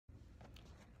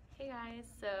Hey guys,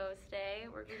 so today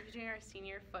we're going to be doing our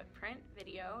senior footprint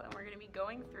video and we're going to be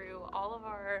going through all of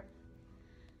our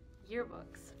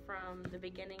yearbooks from the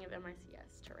beginning of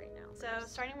MICS to right now. So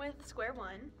starting with square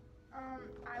one.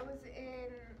 I was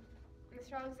in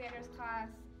Mr. Alexander's class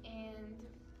and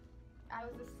I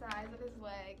was the size of his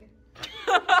leg.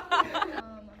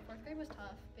 Fourth grade was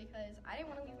tough because I didn't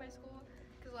want to leave my school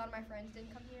because a lot of my friends didn't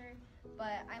come here,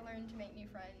 but I learned to make new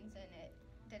friends and it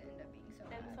didn't end up being so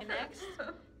bad. Next,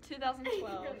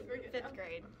 2012, fifth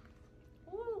grade.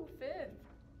 Ooh, fifth.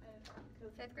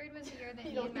 Fifth grade was the year that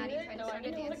me and Maddie tried to start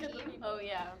a dance team. Oh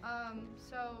yeah.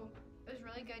 So it was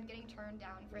really good getting turned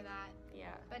down for that.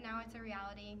 Yeah. But now it's a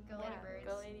reality. Go Lady Birds.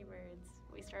 Go Lady Birds.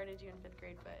 We started you in fifth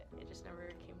grade, but it just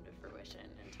never came to fruition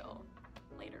until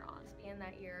later on. In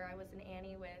that year, I was in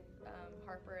Annie with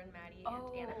Harper and Maddie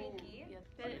and Anna Minky. Yeah.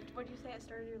 What did you say? It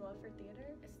started your love for theater?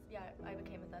 Yeah, I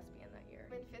became a thespian that year.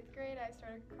 In fifth grade, I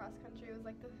started cross country. It was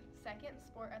like the second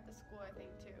sport at the school, I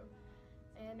think, too.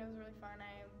 And it was really fun.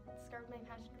 I discovered my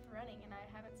passion for running, and I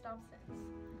haven't stopped since.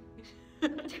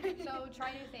 So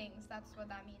try new things. That's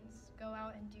what that means. Go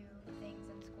out and do things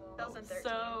in school. 2013.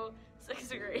 So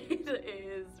sixth grade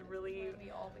is really.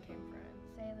 We all became friends.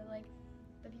 Say that like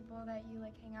the people that you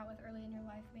like hang out with early in your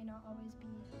life may not always be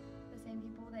the same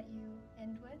people that you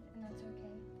end with, and that's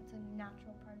okay. It's a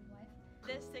natural part of life.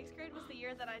 This sixth grade was the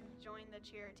year that I joined the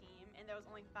cheer team, and there was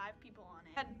only 5 people on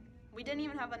it. We didn't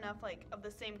even have enough like of the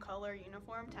same color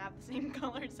uniform to have the same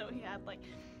color, so we had like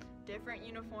different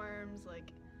uniforms.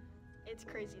 Like it's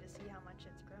crazy to see how much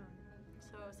it's grown.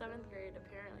 So seventh grade,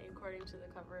 apparently, according to the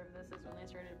cover of this, is when they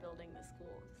started building the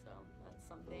school. So that's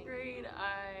something. Grade,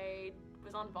 I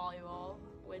was on volleyball,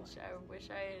 which I wish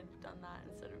I had done that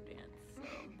instead of dance. So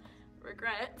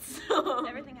regrets.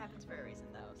 Everything happens for a reason,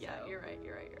 though. Yeah, so. you're right.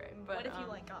 But What if you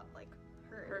like got like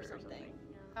hurt or something?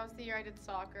 Yeah. That was the year I did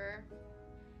soccer,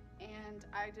 and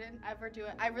I didn't ever do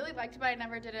it. I really liked it, but I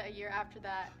never did it a year after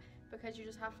that because you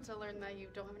just have to learn that you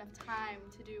don't have enough time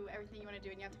to do everything you want to do,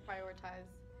 and you have to prioritize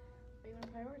what you want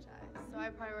to prioritize. So I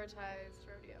prioritized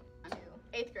rodeo.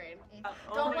 8th grade.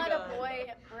 Don't let a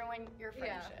boy ruin your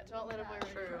friendship. Yeah, don't let a boy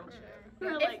ruin your True.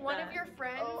 friendship. If one of your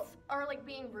friends are like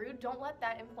being rude, don't let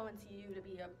that influence you to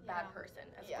be a bad person.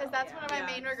 Because that's one of my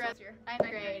main regrets. 9th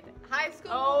grade. High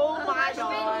school. Oh my freshman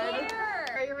God. year.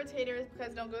 Prioritators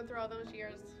because don't go through all those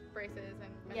years, braces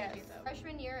and memories. So.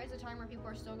 Freshman year is a time where people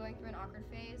are still going through an awkward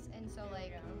phase, and so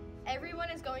like everyone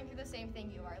is going through the same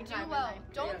thing you are. Do well.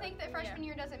 Don't think that freshman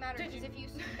year doesn't matter because if you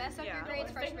mess up your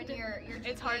grades freshman year, your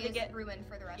GPA is ruined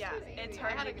for the rest of the year. It's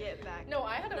hard to get back. No,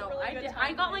 I had a really good time.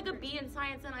 I got like a B in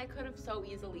science and I could have so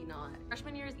easily not.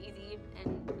 Freshman year is easy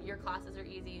and your classes are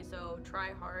easy, so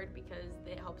try hard because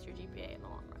it helps your GPA in the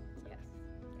long run. So. Yes.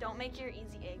 Don't make your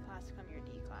easy A class become your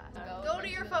D class. Go to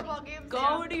your football games.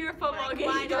 Go to your football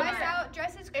game.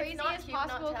 Dress as crazy not as cute not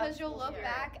possible to have because you'll school look spirit.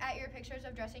 back at your pictures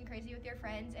of dressing crazy with your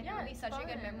friends and it'll be such a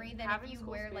good memory than Having if you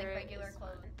school wear like spirit regular is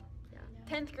clothes.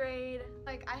 10th grade.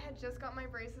 Like I had just got my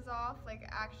braces off, like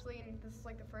actually, and this is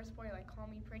like the first boy like called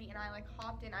me pretty, and I like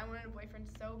hopped in. I wanted a boyfriend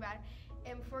so bad,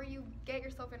 and before you get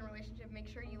yourself in a relationship, make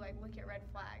sure you like look at red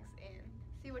flags and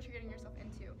see what you're getting yourself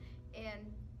into,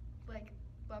 and like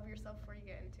love yourself before you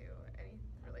get into any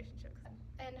relationship.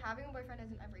 And having a boyfriend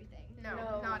isn't everything.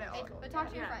 No, not at all. But talk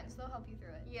to your friends; they'll help you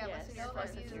through it. Yeah, Yes. listen to your They'll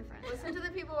friends. help you. Listen to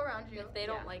the people around you. If they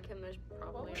don't like him, there's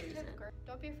probably a reason.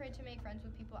 Don't be afraid to make friends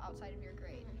with people outside of your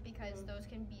grade because those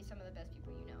can be some of the best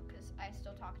people you know. Because I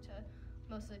still talk to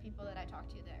most of the people that I talk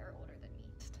to that are older than me.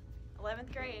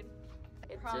 11th grade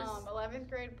It's Prom. just 11th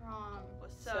grade prom.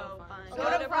 was So so fun. fun.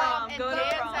 Go to prom Go and to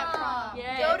dance prom. at prom.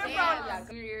 Go to prom. Yeah,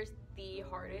 senior year's the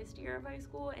hardest year of high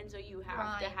school, and so you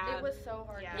have to Grind. have. It was so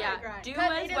hard. Yeah. do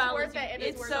But as it is well worth as you it. It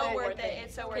is It's so worth it. it.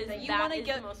 It's so worth it. because You that want to is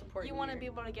get. the most important You want to year. be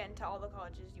able to get into all the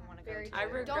colleges you want to go Very to. I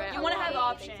regret. You wanna have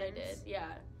all the things I options. did. Yeah.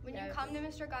 When you come to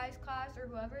Mr. Guy's class or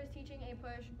whoever is teaching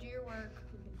A-Push, do your work.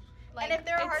 And if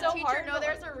they're a it's hard so teacher, hard, know but,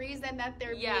 there's a reason that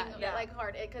they're being yeah. like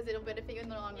hard because it'll benefit you in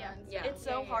the long run. Yeah. It's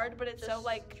so hard, but it's so Just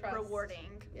like trust.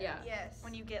 rewarding Yeah. Yes.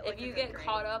 when you get like If you a get good grade.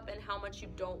 caught up in how much you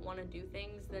don't want to do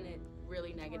things, then it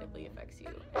really negatively affects you.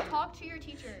 Talk to your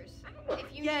teachers. If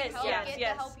you Yes, need help, yes, get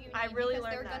yes. the help you need I really because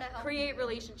they're learned gonna that. help Create you.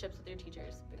 relationships with your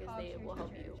teachers because Talk they to your will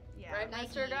help you. teachers. Yeah. Right, Nike.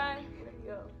 Master Guy? There you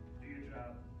go.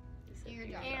 Do your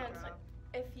job. And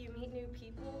if you meet new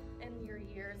people in your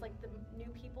years, like the new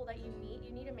people that you meet,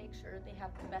 you need to make sure they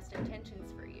have the best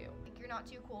intentions for you. Like you're not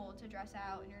too cool to dress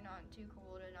out, and you're not too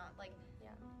cool to not like. Yeah.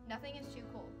 Nothing is too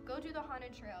cool. Go do the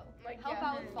haunted trail. Like, help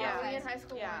out with fall Yeah. We in fest. high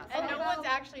school. Yeah. once. And no About- one's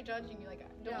actually judging you. Like,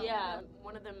 don't. Yeah,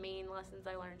 one of the main lessons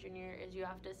I learned junior year is you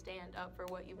have to stand up for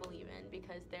what you believe in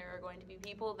because there are going to be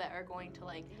people that are going to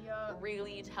like Yeah.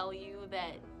 really tell you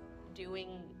that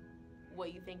doing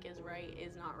what you think is right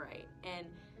is not right, and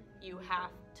you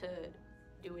have to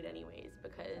do it anyways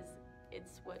because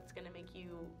it's what's gonna make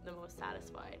you the most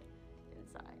satisfied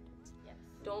inside. Yes.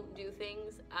 Don't do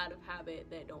things out of habit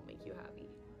that don't make you happy.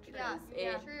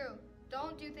 Yeah, true.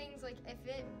 Don't do things like if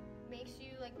it makes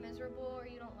you like miserable or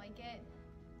you don't like it.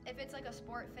 If it's like a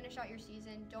sport, finish out your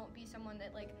season. Don't be someone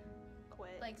that like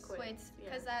quits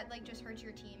because that like just hurts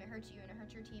your team. It hurts you and it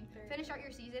hurts your team. Finish out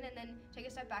your season and then take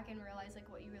a step back and realize like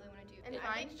what you really want to do. And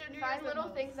find little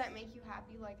things that make you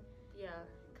happy, like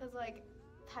because like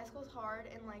high school's hard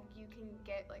and like you can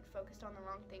get like focused on the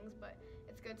wrong things, but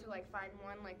it's good to like find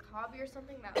one like hobby or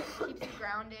something that like, keeps you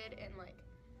grounded and like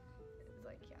it's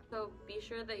like So be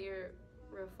sure that you're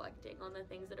reflecting on the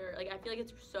things that are like I feel like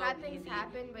it's so bad easy. things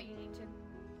happen, but you need to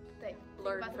like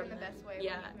learn think about from them in the best way when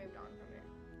you've moved on from it.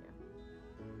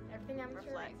 Everything happens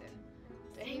for a reason.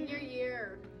 Senior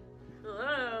year.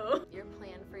 Hello. Your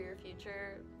plan for your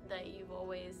future that you've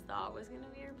always thought was going to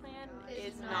be your plan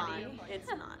is not. It's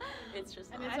not. It's just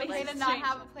and not. it's okay to not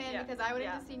have a plan because I went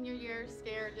into senior year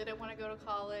scared, didn't want to go to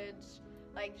college,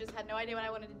 like just had no idea what I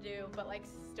wanted to do, but like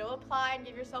still apply and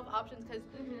give yourself options because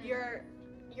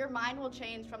your mind will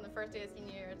change from the first day of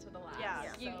senior year to the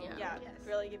last.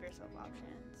 Really give yourself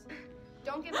options.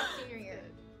 Don't give up senior year.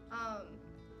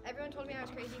 Everyone told me I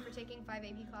was crazy for taking 5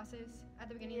 AP classes at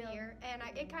the beginning of the year, and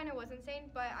it kind of was insane,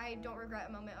 but I don't regret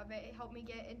a moment of it. It helped me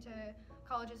get into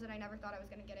colleges that I never thought I was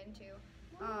going to get into.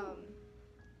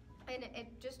 And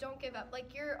it just don't give up.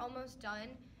 Like, you're almost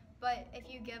done, but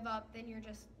if you give up, then you're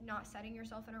just not setting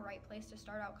yourself in a right place to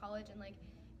start out college and, like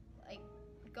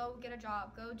go get a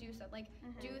job, go do stuff. Like,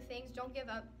 do things. Don't give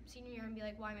up senior year and be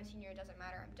like, well, I'm a senior, it doesn't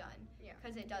matter, I'm done. Yeah.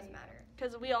 Because it does matter.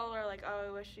 Because we all are like, oh,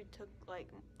 I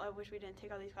wish we didn't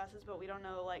take all these classes, but we don't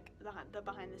know, like, the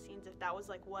behind the scenes, if that was,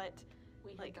 like, what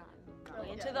we like got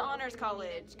you into the honors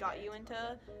college, got you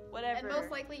into whatever. And most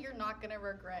likely you're not going to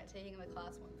regret taking the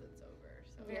class once it's over.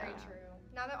 So. Very true.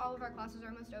 Now that all of our classes are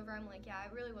almost over, I'm like, yeah,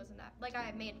 it really wasn't that. Like,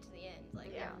 I made it to the end.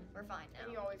 Like, we're fine now.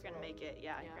 And you always You're going to make it.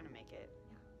 Yeah, you're going to make it.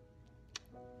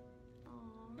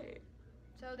 Aww.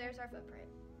 So there's our footprint.